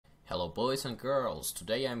Hello boys and girls,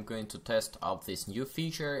 today I'm going to test out this new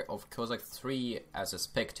feature of Cossacks 3 as a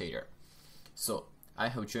spectator. So, I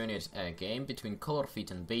have joined a game between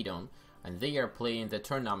Colourfit and Baton, and they are playing the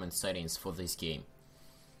tournament settings for this game.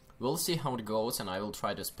 We'll see how it goes and I will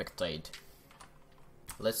try to spectate.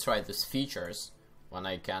 Let's try these features when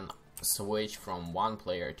I can switch from one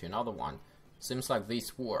player to another one. Seems like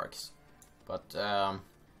this works, but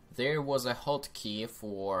there was a hotkey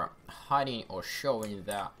for hiding or showing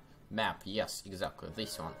the map. Yes, exactly,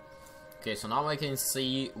 this one. Okay, so now I can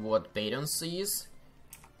see what Baton sees,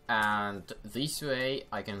 and this way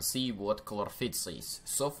I can see what Colourfit sees.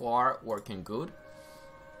 So far, working good.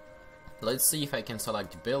 Let's see if I can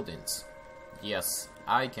select buildings. Yes,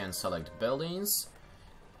 I can select buildings.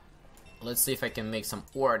 Let's see if I can make some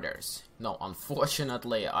orders. No,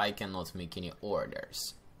 unfortunately, I cannot make any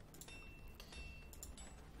orders.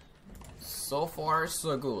 So far,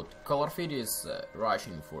 so good. Colourfit is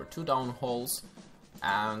rushing for 2 down holes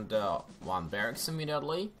and 1 barracks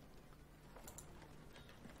immediately.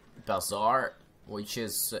 Bazaar, which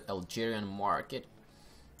is Algerian market.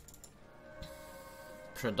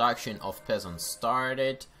 Production of peasants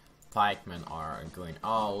started. Pikemen are going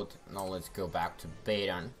out. Now let's go back to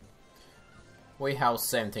Baton. We have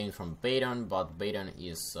same thing from Baton, but Baton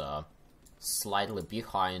is slightly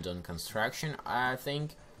behind on construction, I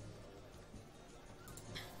think.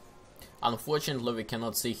 Unfortunately, we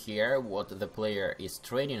cannot see here what the player is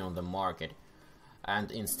trading on the market.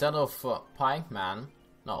 And instead of pikeman,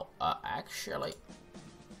 no, actually...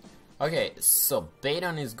 Okay, so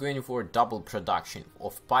Baton is going for double production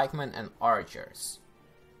of pikemen and archers.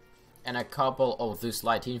 And a couple of these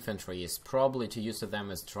light infantry is probably to use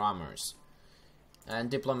them as drummers.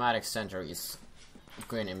 And diplomatic center is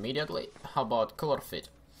going immediately. How about Colourfit?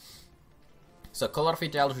 So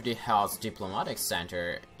Colourfit already has diplomatic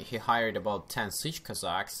center. He hired about 10 siege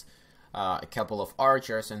Cossacks, a couple of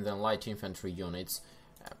archers and then light infantry units.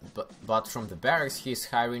 But from the barracks he's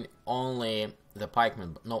hiring only the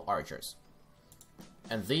pikemen, no archers.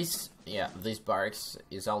 And this barracks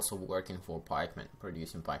is also working for pikemen,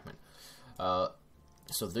 producing pikemen.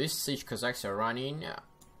 So these siege Cossacks are running,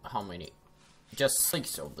 how many? Just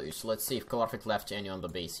 6 of these. Let's see if Colourfit left any on the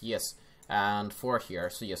base. Yes. And 4 here,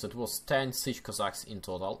 so yes, it was 10 siege Cossacks in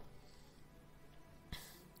total.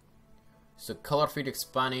 So Colourfit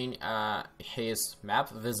expanding his map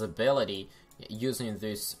visibility using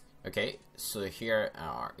this. Okay, so here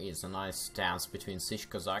is a nice stance between siege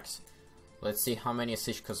Cossacks. Let's see how many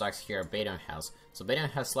siege Cossacks here Baton has. So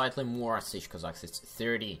Baton has slightly more siege Cossacks, it's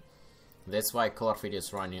 30. That's why Colourfit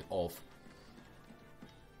is running off.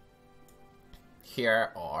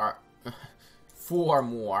 Here are 4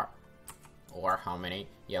 more. Or how many?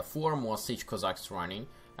 Yeah, 4 more siege Cossacks running,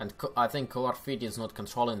 and I think Colourfit is not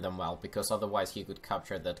controlling them well, because otherwise he could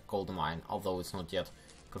capture that gold mine, although it's not yet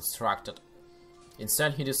constructed.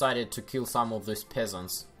 Instead he decided to kill some of these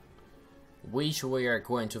peasants, which were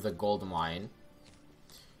going to the gold mine.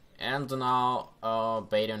 And now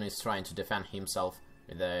Baton is trying to defend himself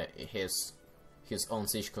with his own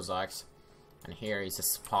siege Cossacks. And here is a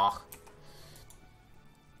Spah.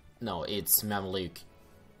 No, it's Mamluk.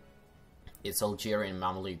 It's Algerian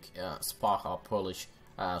Mamluk, Spah are Polish,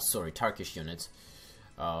 Turkish units.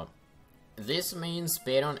 This means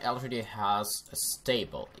Baton already has a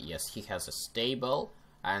stable. Yes, he has a stable,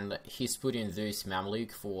 and he's putting this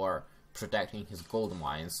Mamluk for protecting his gold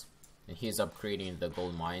mines. And he's upgrading the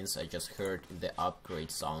gold mines. I just heard the upgrade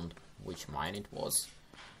sound. Which mine it was?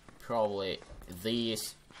 Probably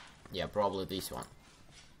this. Yeah, probably this one.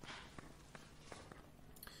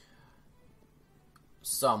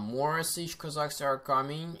 Some more siege Cossacks are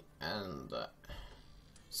coming, and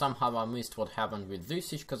somehow I missed what happened with these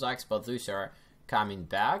siege Cossacks, but these are coming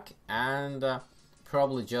back, and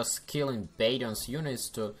probably just killing Baton's units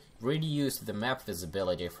to reduce the map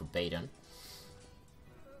visibility for Baton.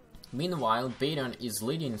 Meanwhile, Baton is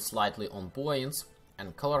leading slightly on points,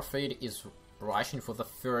 and Colourfit is rushing for the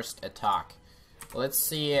first attack. Let's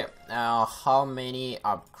see how many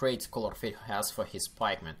upgrades Colourfit has for his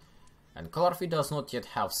pikemen. And Colourfit does not yet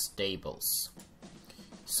have stables.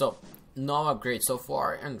 So, no upgrade so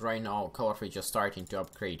far, and right now Colourfit just starting to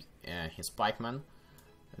upgrade his pikemen.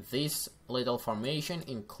 This little formation,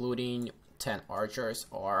 including 10 archers,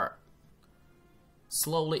 are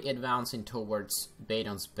slowly advancing towards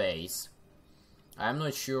Baton's base. I'm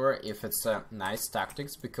not sure if it's a nice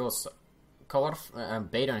tactics, because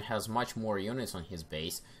Baton has much more units on his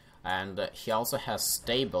base, and he also has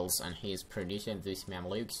stables, and he is producing these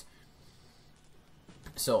Mamluks.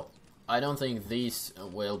 So, I don't think this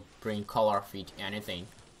will bring Colourfit anything.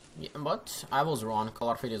 Yeah, but I was wrong.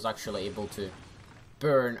 Colourfit is actually able to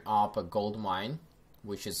burn up a gold mine,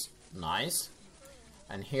 which is nice.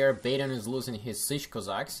 And here Baton is losing his siege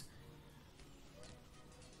Cossacks.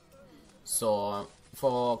 So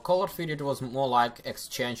for Colourfit it was more like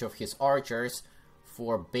exchange of his archers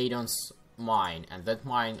for Baton's mine, and that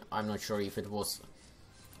mine I'm not sure if it was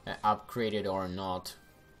upgraded or not.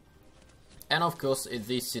 And of course in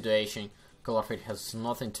this situation Colourfit has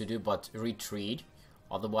nothing to do but retreat,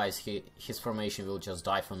 otherwise his formation will just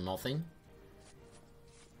die for nothing.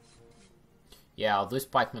 Yeah, these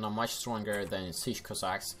pikemen are much stronger than siege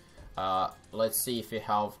Cossacks. Let's see if we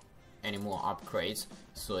have any more upgrades.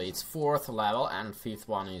 So it's 4th level and 5th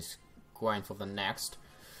one is going for the next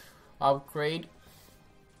upgrade.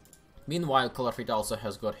 Meanwhile, Colourfit also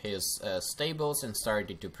has got his stables and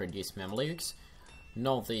started to produce Mamluks.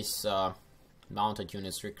 No, this mounted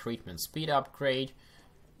units recruitment speed upgrade.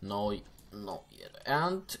 No yet.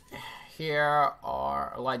 And here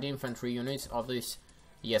are light infantry units of this.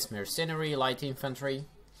 Yes, mercenary light infantry.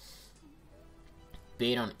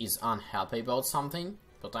 Baton is unhappy about something,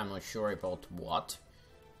 but I'm not sure about what.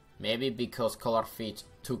 Maybe because Colourfit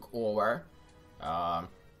took over,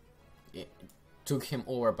 took him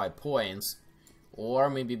over by points, or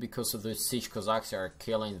maybe because of the siege Cossacks are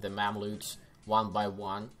killing the Mamluks one by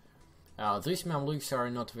one. These Mamluks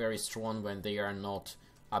are not very strong when they are not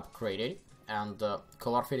upgraded, and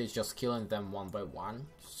Colourfit is just killing them one by one,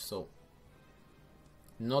 so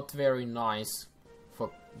not very nice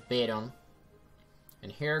for Baton.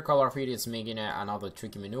 And here Colourfit is making another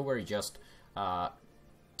tricky maneuver, just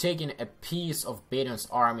taking a piece of Baton's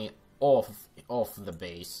army off the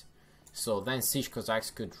base. So then siege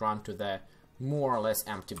Cossacks could run to the more or less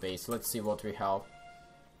empty base. Let's see what we have.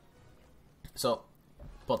 So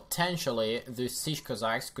potentially the siege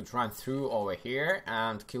Cossacks could run through over here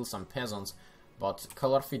and kill some peasants, but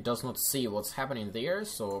Colourfit does not see what's happening there,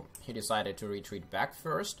 so he decided to retreat back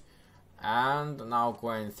first, and now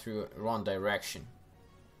going through wrong direction.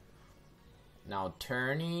 Now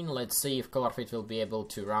turning, let's see if Colourfit will be able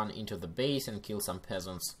to run into the base and kill some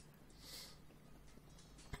peasants.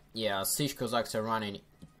 Yeah, siege Cossacks are running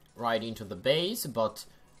right into the base, but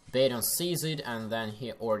Baton sees it and then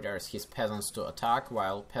he orders his peasants to attack,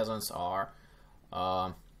 while peasants are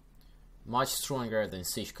much stronger than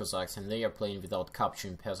siege Cossacks, and they are playing without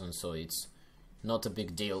capturing peasants, so it's not a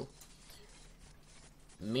big deal.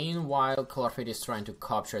 Meanwhile, Colourfit is trying to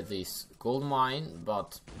capture this gold mine,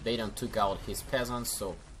 but Baton took out his peasants,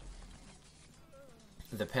 so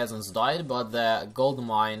the peasants died, but the gold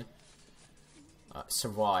mine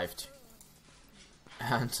survived.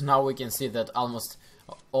 And now we can see that almost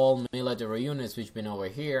all military units which been over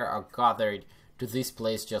here are gathered to this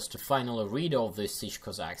place just to finally rid of the siege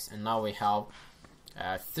Cossacks. And now we have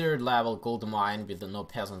a 3rd level gold mine with no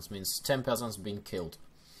peasants, means 10 peasants being killed.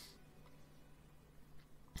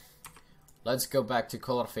 Let's go back to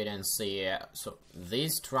Colourfit and see. So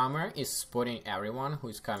this drummer is spotting everyone who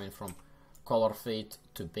is coming from Colourfit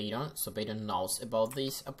to Baton, so Baton knows about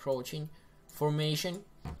this approaching formation.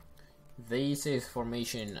 This is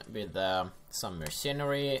formation with some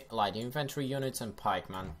mercenary, light infantry units and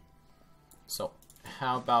pikemen. So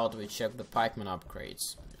how about we check the pikemen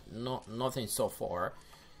upgrades? Nothing so far.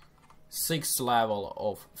 5th level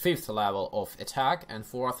of attack and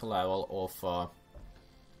 4th level of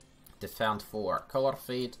defend for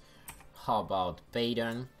Colourfit. How about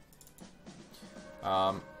Baton?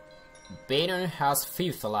 Baton has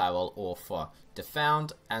 5th level of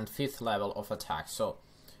defend and 5th level of attack, so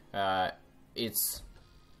it's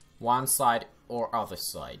one side or other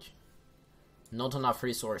side. Not enough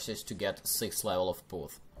resources to get 6th level of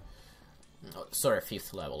both. Sorry,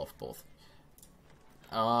 5th level of both.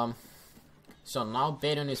 So now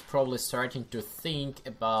Baton is probably starting to think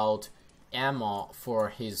about ammo for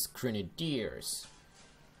his grenadiers.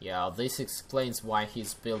 Yeah, this explains why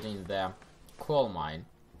he's building the coal mine.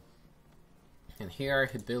 And here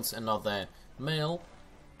he builds another mill,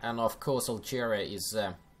 and of course Algeria is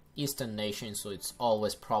eastern nation, so it's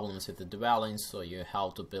always problems with the dwellings, so you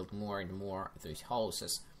have to build more and more of these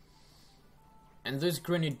houses. And these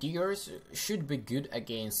grenadiers should be good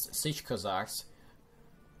against siege Cossacks,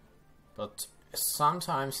 but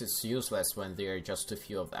sometimes it's useless when there are just too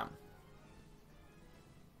few of them.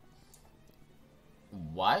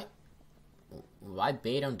 Why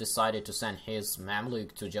Baton decided to send his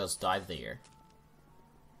Mamluk to just die there?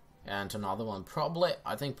 And another one,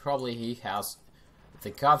 I think probably he has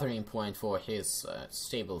the gathering point for his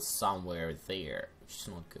stable somewhere there, which is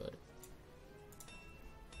not good.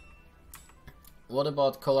 What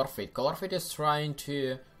about Colourfit? Colourfit is trying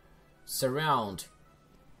to surround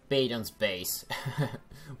Baton's base.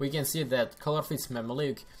 We can see that Colourfit's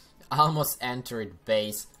Mamluk almost entered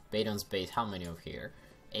base, Baton's base. How many of here?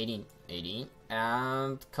 18, 18.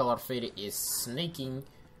 And Colourfit is sneaking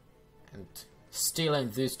and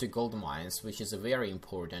stealing these 2 gold mines, which is very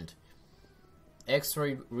important.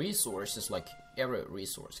 Extra resources, like every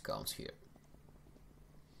resource counts here.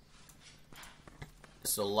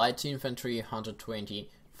 So light infantry, 120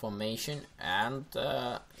 formation, and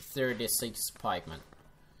 36 pikemen.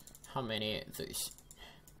 How many these?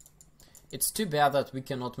 It's too bad that we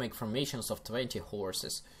cannot make formations of 20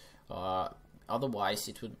 horses. Otherwise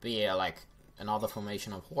it would be like another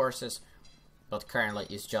formation of horses, but currently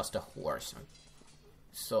it's just a horse.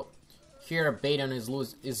 So here Baton is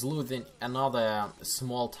losing another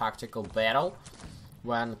small tactical battle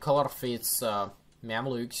when Colourfit's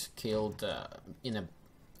Mamluks killed in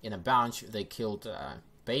a bunch. They killed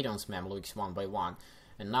Baton's Mamluks one by one,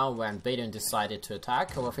 and now when Baton decided to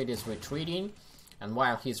attack, Colourfit is retreating, and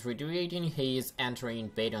while he's retreating, he is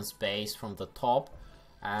entering Baton's base from the top,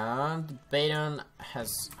 and Baton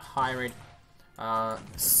has hired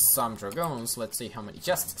some dragoons. Let's see how many.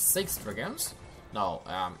 Just 6 dragoons? No,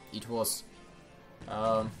 it was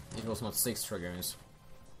not 6 dragoons.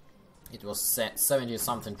 It was 70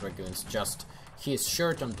 something dragoons. Just his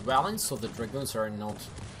shirt on dwelling, so the dragoons are not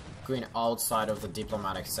going outside of the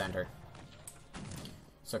diplomatic center.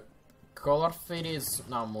 So Colourfit is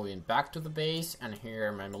now moving back to the base, and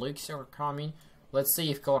here Mamluks are coming. Let's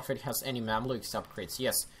see if Colourfit has any Mamluks upgrades.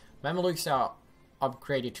 Yes, Mamluks are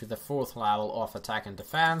upgraded to the 4th level of attack and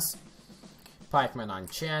defense. Pikemen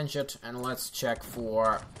unchanged, and let's check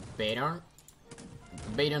for Baton.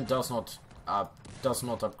 Baton does not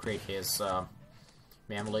upgrade his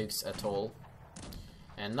Mamluks at all.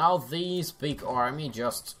 And now this big army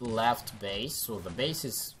just left base, so the base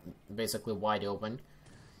is basically wide open.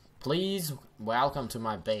 Please welcome to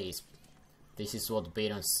my base. This is what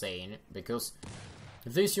Baton's saying, because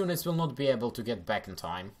these units will not be able to get back in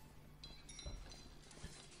time.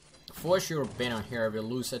 For sure, Baton here will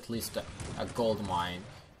lose at least a gold mine.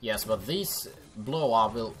 Yes, but this blow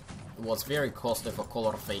up was very costly for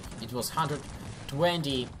Colourfit. It was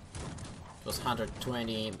 120. It was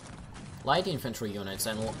 120 light infantry units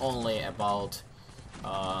and only about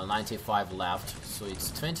 95 left. So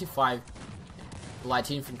it's 25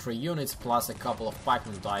 light infantry units plus a couple of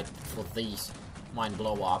pikemen died for this mine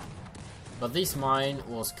blow up. But this mine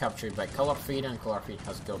was captured by Colourfit, and Colourfit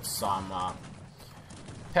has got some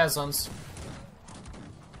peasants.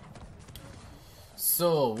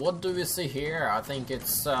 So what do we see here? I think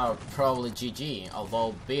it's probably GG,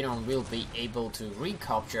 although Baton will be able to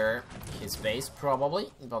recapture his base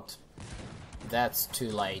probably, but that's too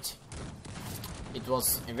late. It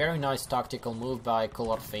was a very nice tactical move by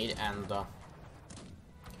Colourfit,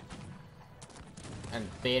 and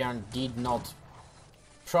Baton did not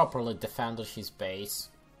properly defend his base.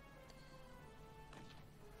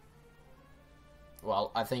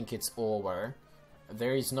 Well, I think it's over.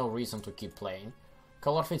 There is no reason to keep playing.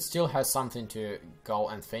 Colourfit still has something to go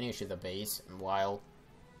and finish in the base, while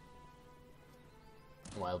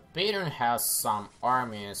Baton has some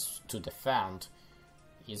armies to defend.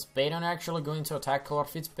 Is Baton actually going to attack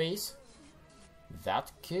Colourfit's base?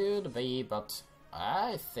 That could be, but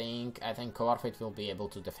I think Colourfit will be able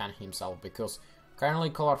to defend himself, because currently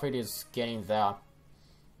Colourfit is getting the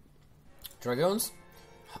dragoons,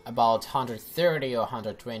 about 130 or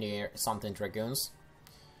 120 something dragoons.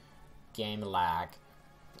 Game lag.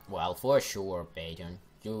 Well, for sure, Baton,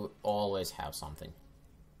 you always have something.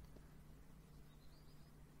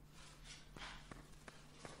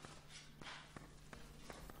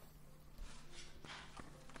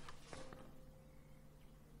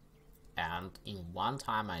 And in one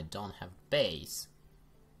time I don't have base.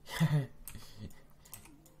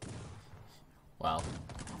 Well,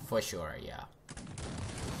 for sure, yeah.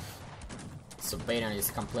 So Baton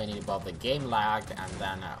is complaining about the game lag, and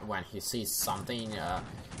then when he sees something,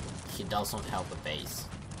 he doesn't have the base.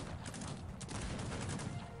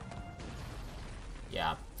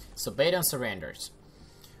 Yeah, so Baton surrenders.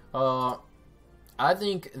 I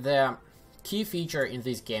think the key feature in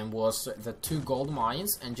this game was the 2 gold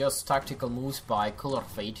mines and just tactical moves by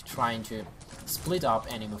Colourfit trying to split up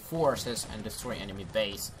enemy forces and destroy enemy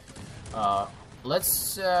base.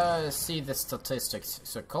 Let's see the statistics.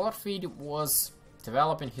 So Colourfit was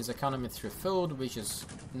developing his economy through food, which is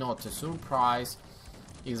not a surprise.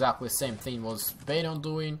 Exactly the same thing was Baton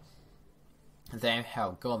doing. They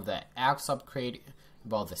have got the axe upgrade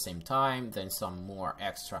about the same time, then some more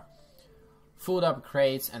extra food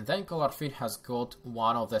upgrades, and then Colourfit has got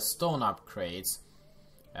one of the stone upgrades.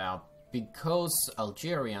 Because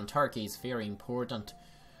Algeria and Turkey is very important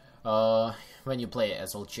When you play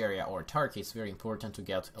as Algeria or Turkey, it's very important to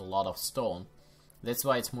get a lot of stone. That's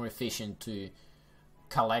why it's more efficient to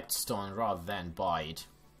collect stone rather than buy it.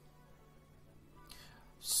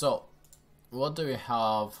 So, what do we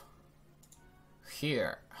have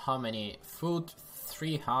here? How many food?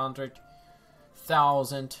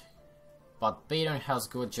 300,000. But Baton has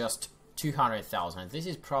got just 200,000. This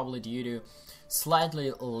is probably due to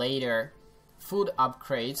slightly later food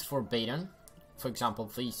upgrades for Baton. For example,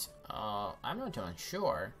 these, I'm not even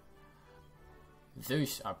sure.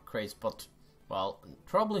 Those upgrades, but, well,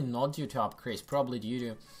 probably not due to upgrades, probably due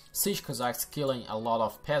to siege Cossacks killing a lot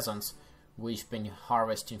of peasants which been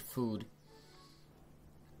harvesting food.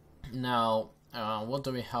 Now, what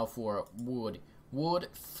do we have for wood? Wood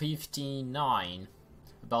 59.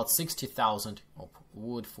 About 60,000 of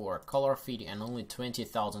wood for Colourfit and only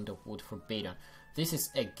 20,000 of wood for Baton. This is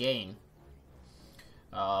again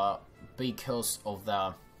because of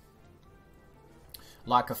the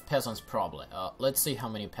lack of peasants probably. Let's see how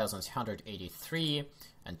many peasants. 183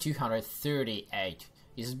 and 238.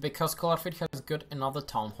 Is it because Colourfit has got another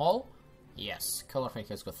town hall? Yes, Colourfit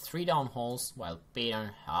has got 3 town halls, while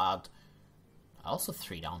Baton had also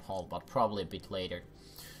 3 town hall, but probably a bit later.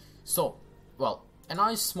 So, well, a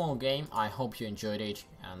nice small game. I hope you enjoyed it,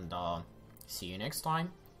 and see you next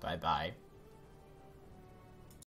time. Bye bye.